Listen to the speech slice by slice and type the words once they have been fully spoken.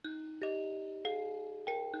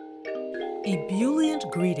Ebullient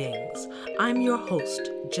greetings. I'm your host,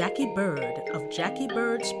 Jackie Bird of Jackie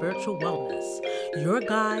Bird Spiritual Wellness, your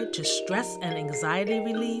guide to stress and anxiety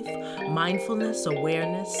relief, mindfulness,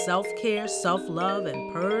 awareness, self-care, self-love,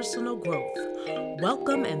 and personal growth.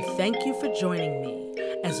 Welcome and thank you for joining me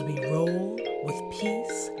as we roll with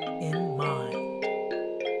peace in mind.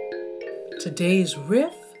 Today's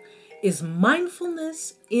riff is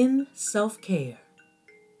mindfulness in self-care.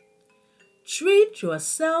 Treat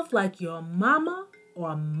yourself like your mama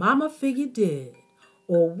or mama figure did,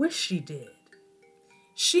 or wish she did.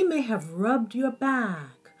 She may have rubbed your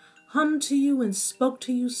back, hummed to you, and spoke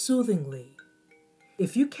to you soothingly.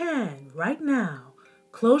 If you can, right now,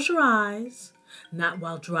 close your eyes, not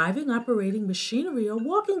while driving, operating machinery, or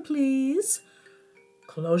walking, please.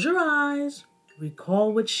 Close your eyes,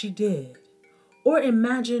 recall what she did, or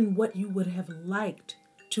imagine what you would have liked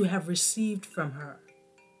to have received from her.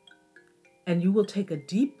 And you will take a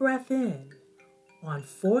deep breath in on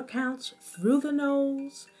 4 counts through the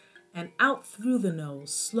nose and out through the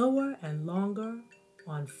nose, slower and longer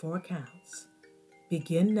on 4 counts.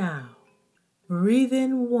 Begin now. Breathe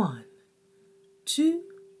in 1, 2,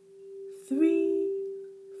 3,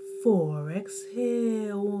 4.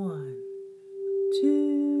 Exhale 1,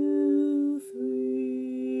 2,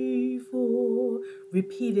 3, 4.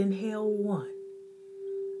 Repeat, inhale 1,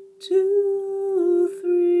 2,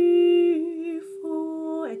 3,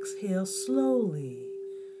 4. Exhale slowly.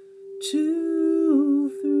 2,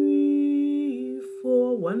 3,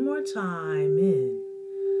 4. One more time. In.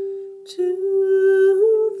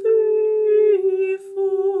 2, 3,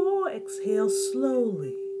 4. Exhale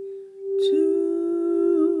slowly.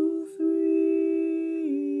 2,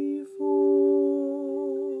 3,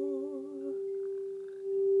 4.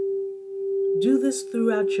 Do this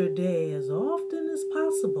throughout your day as often as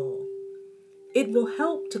possible. It will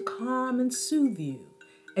help to calm and soothe you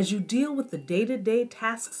as you deal with the day-to-day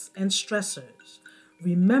tasks and stressors.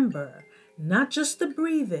 Remember, not just the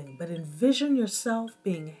breathing, but envision yourself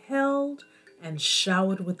being held and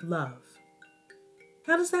showered with love.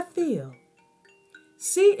 How does that feel?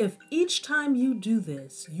 See if each time you do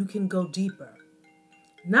this, you can go deeper.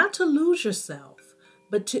 Not to lose yourself,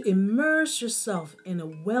 but to immerse yourself in a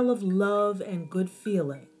well of love and good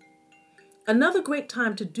feeling. Another great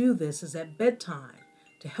time to do this is at bedtime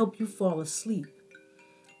to help you fall asleep.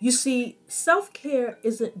 You see, self-care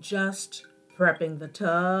isn't just prepping the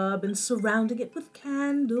tub and surrounding it with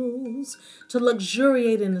candles to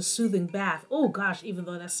luxuriate in a soothing bath. Oh gosh, even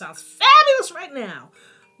though that sounds fabulous right now.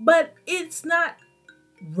 But it's not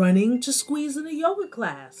running to squeeze in a yoga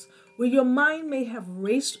class where your mind may have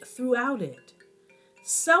raced throughout it.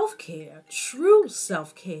 Self-care, true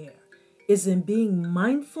self-care, is in being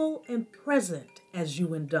mindful and present as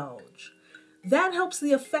you indulge. That helps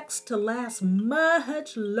the effects to last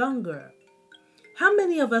much longer. How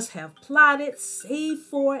many of us have plotted, saved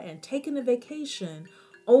for, and taken a vacation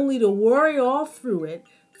only to worry all through it,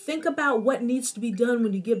 think about what needs to be done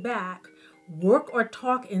when you get back, work or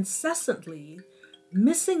talk incessantly,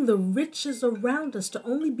 missing the riches around us to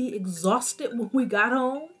only be exhausted when we got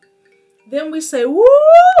home? Then we say, woo!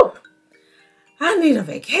 I need a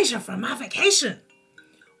vacation from my vacation.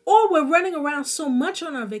 Or we're running around so much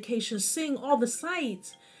on our vacation, seeing all the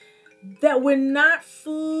sights, that we're not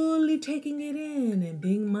fully taking it in and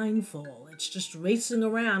being mindful. It's just racing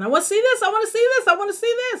around. I want to see this. I want to see this. I want to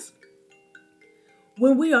see this.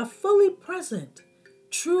 When we are fully present,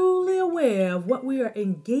 truly aware of what we are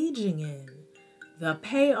engaging in, the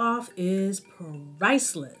payoff is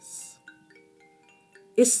priceless.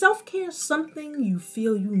 Is self-care something you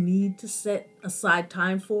feel you need to set aside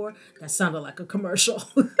time for? That sounded like a commercial.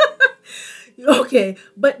 Okay,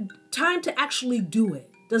 but time to actually do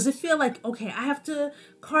it. Does it feel like, okay, I have to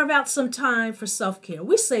carve out some time for self-care?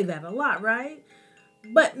 We say that a lot, right?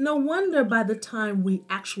 But no wonder by the time we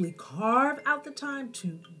actually carve out the time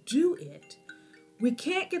to do it, we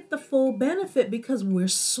can't get the full benefit because we're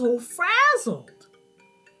so frazzled.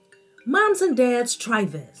 Moms and dads, try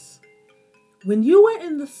this. When you were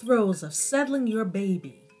in the throes of settling your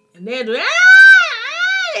baby, and they're doing,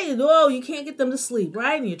 oh, you can't get them to sleep,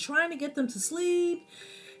 right? And you're trying to get them to sleep,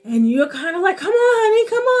 and you're kind of like, come on, honey,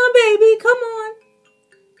 come on, baby, come on.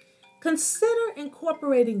 Consider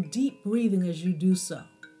incorporating deep breathing as you do so.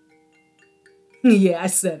 Yeah, I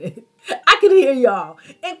said it. I can hear y'all.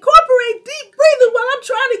 Incorporate deep breathing while I'm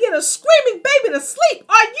trying to get a screaming baby to sleep.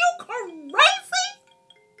 Are you crazy?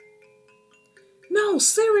 No,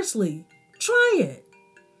 seriously. Try it.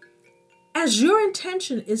 As your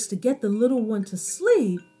intention is to get the little one to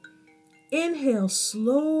sleep, inhale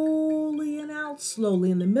slowly and out slowly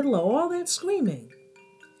in the middle of all that screaming.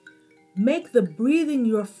 Make the breathing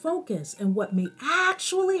your focus, and what may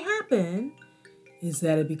actually happen is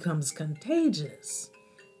that it becomes contagious.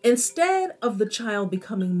 Instead of the child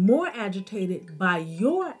becoming more agitated by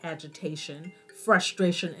your agitation,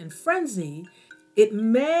 frustration, and frenzy, it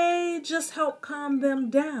may just help calm them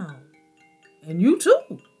down. And you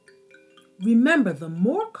too. Remember, the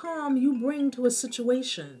more calm you bring to a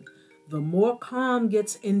situation, the more calm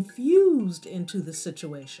gets infused into the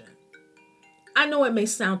situation. I know it may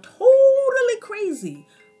sound totally crazy,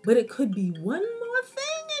 but it could be one more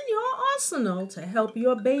thing in your arsenal to help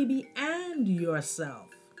your baby and yourself.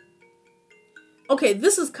 Okay,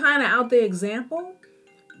 this is kind of out there example,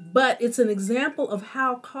 but it's an example of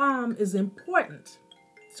how calm is important.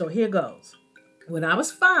 So here goes. When I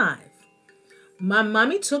was 5, my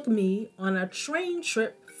mommy took me on a train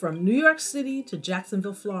trip from New York City to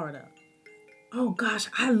Jacksonville, Florida. Oh gosh,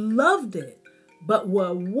 I loved it. But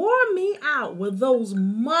what wore me out were those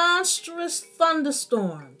monstrous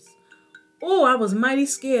thunderstorms. Oh, I was mighty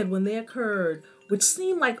scared when they occurred, which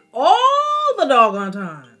seemed like all the doggone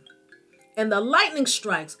time. And the lightning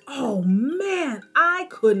strikes, oh man, I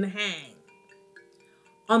couldn't hang.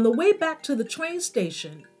 On the way back to the train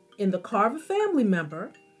station, in the car of a family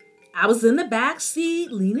member, I was in the back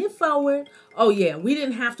seat, leaning forward. Oh yeah, we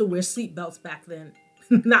didn't have to wear seatbelts back then.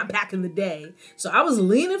 Not back in the day. So I was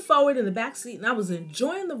leaning forward in the back seat and I was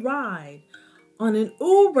enjoying the ride on an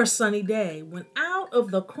uber sunny day when out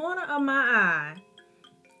of the corner of my eye,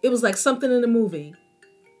 it was like something in a movie.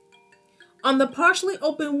 On the partially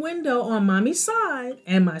open window on mommy's side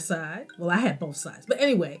and my side, well, I had both sides, but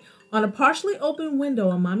anyway, on a partially open window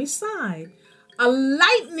on mommy's side, a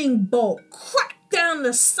lightning bolt cracked down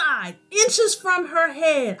the side, inches from her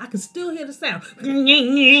head. I could still hear the sound.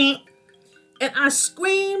 And I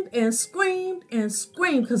screamed and screamed and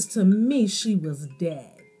screamed because to me, she was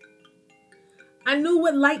dead. I knew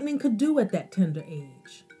what lightning could do at that tender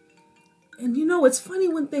age. And you know, it's funny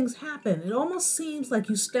when things happen. It almost seems like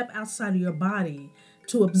you step outside of your body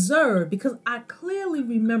to observe, because I clearly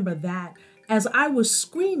remember that as I was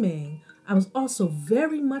screaming, I was also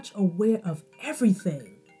very much aware of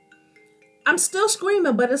everything. I'm still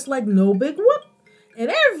screaming, but it's like no big whoop.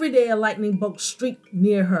 And every day a lightning bolt streaked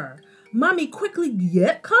near her. Mommy quickly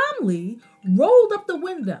yet calmly rolled up the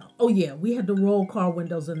window. Oh yeah, we had to roll car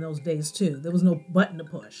windows in those days too. There was no button to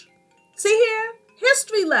push. See here?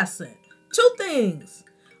 History lesson. 2 things.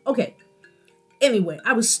 Okay. Anyway,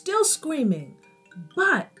 I was still screaming,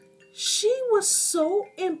 but she was so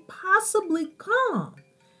impossibly calm,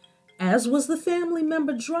 as was the family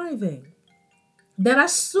member driving, that I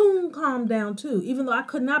soon calmed down too, even though I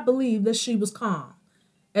could not believe that she was calm,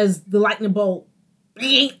 as the lightning bolt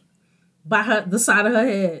by the side of her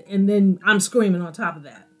head, and then I'm screaming on top of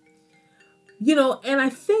that. You know, and I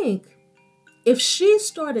think if she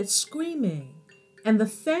started screaming and the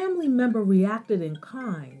family member reacted in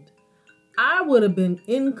kind, I would have been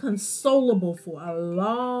inconsolable for a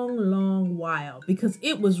long, long while, because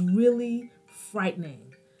it was really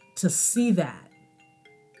frightening to see that.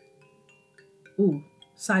 Ooh,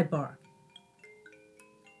 sidebar.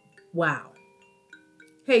 Wow.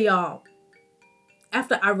 Hey, y'all.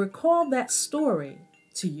 After I recalled that story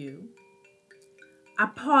to you, I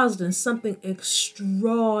paused and something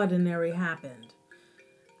extraordinary happened.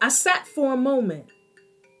 I sat for a moment,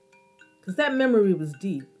 because that memory was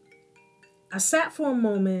deep. I sat for a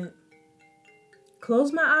moment,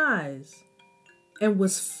 closed my eyes, and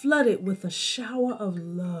was flooded with a shower of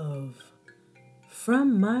love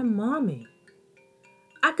from my mommy.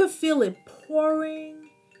 I could feel it pouring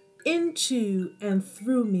into and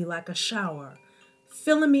through me like a shower,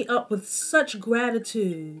 filling me up with such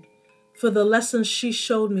gratitude for the lessons she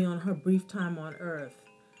showed me on her brief time on earth.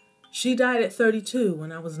 She died at 32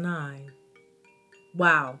 when I was 9.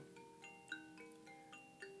 Wow.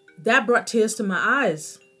 That brought tears to my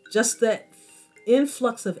eyes. Just that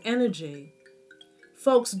influx of energy.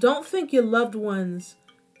 Folks, don't think your loved ones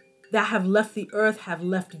that have left the earth have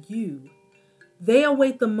left you. They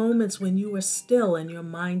await the moments when you are still and your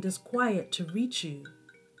mind is quiet to reach you.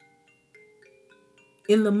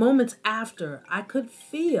 In the moments after, I could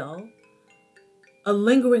feel a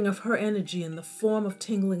lingering of her energy in the form of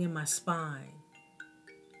tingling in my spine.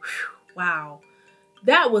 Whew, wow.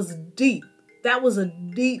 That was deep. That was a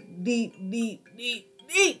deep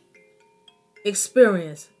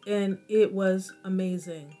experience. And it was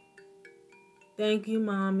amazing. Thank you,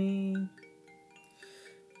 Mommy.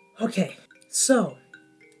 Okay, so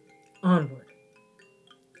onward.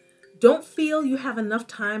 Don't feel you have enough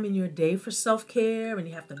time in your day for self-care and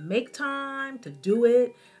you have to make time to do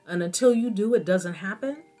it, and until you do, it doesn't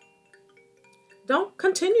happen. Don't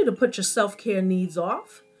continue to put your self-care needs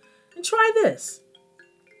off. And try this.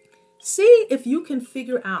 See if you can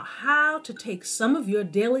figure out how to take some of your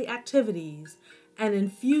daily activities and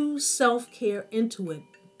infuse self-care into it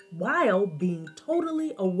while being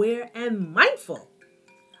totally aware and mindful.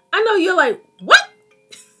 I know you're like, what?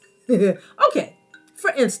 Okay, for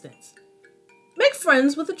instance, make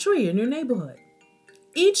friends with a tree in your neighborhood.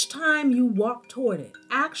 Each time you walk toward it,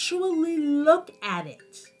 actually look at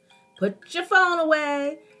it. Put your phone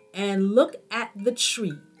away and look at the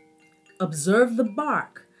tree. Observe the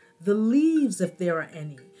bark, the leaves if there are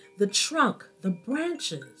any, the trunk, the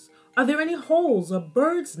branches. Are there any holes or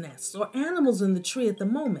birds' nests or animals in the tree at the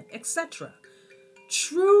moment, etc.?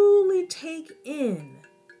 Truly take in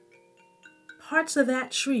parts of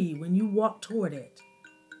that tree when you walk toward it.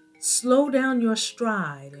 Slow down your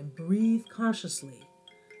stride and breathe consciously.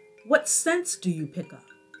 What scents do you pick up?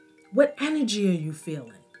 What energy are you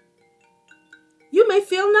feeling? You may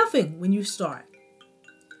feel nothing when you start,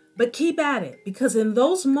 but keep at it, because in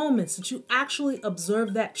those moments that you actually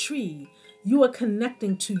observe that tree, you are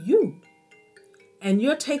connecting to you, and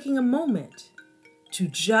you're taking a moment to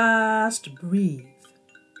just breathe.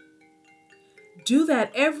 Do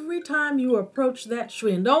that every time you approach that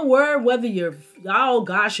tree. And don't worry whether you're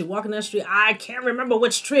walking that street. I can't remember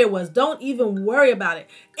which tree it was. Don't even worry about it.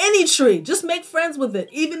 Any tree, just make friends with it.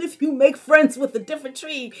 Even if you make friends with a different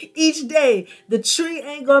tree each day, the tree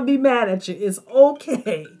ain't going to be mad at you. It's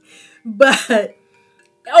okay. But,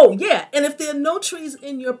 oh yeah, and if there are no trees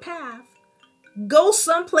in your path, go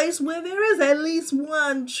someplace where there is at least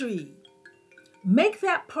one tree. Make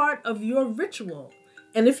that part of your ritual.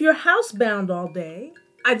 And if you're housebound all day,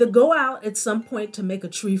 either go out at some point to make a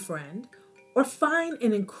tree friend or find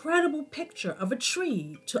an incredible picture of a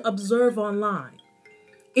tree to observe online.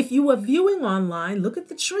 If you are viewing online, look at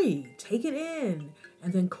the tree, take it in,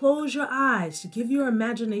 and then close your eyes to give your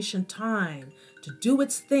imagination time to do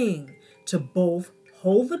its thing, to both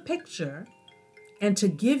hold the picture and to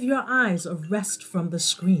give your eyes a rest from the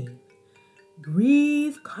screen.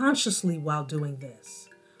 Breathe consciously while doing this.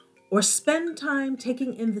 Or spend time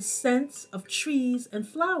taking in the scents of trees and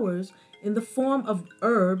flowers in the form of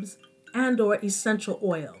herbs and or essential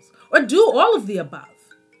oils. Or do all of the above.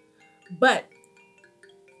 But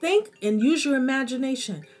think and use your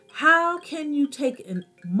imagination. How can you take a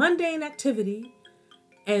mundane activity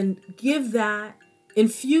and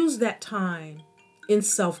infuse that time in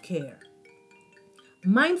self-care?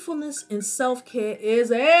 Mindfulness in self-care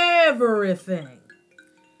is everything.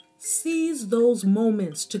 Seize those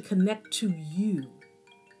moments to connect to you.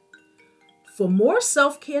 For more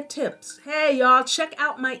self-care tips, hey y'all, check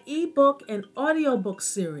out my ebook and audiobook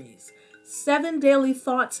series, 7 Daily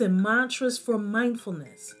Thoughts and Mantras for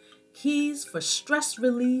Mindfulness, Keys for Stress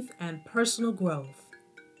Relief and Personal Growth.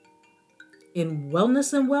 In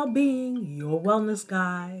Wellness and Wellbeing, your wellness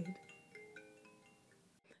guide.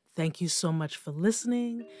 Thank you so much for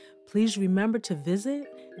listening. Please remember to visit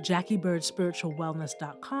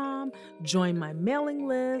JackieBirdSpiritualWellness.com. Join my mailing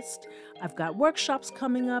list. I've got workshops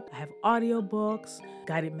coming up. I have audiobooks,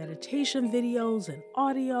 guided meditation videos, and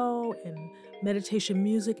audio and meditation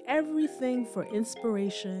music, everything for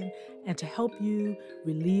inspiration and to help you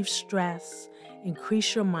relieve stress,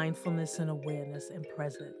 increase your mindfulness and awareness and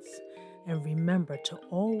presence. And remember to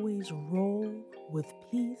always roll with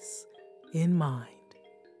peace in mind.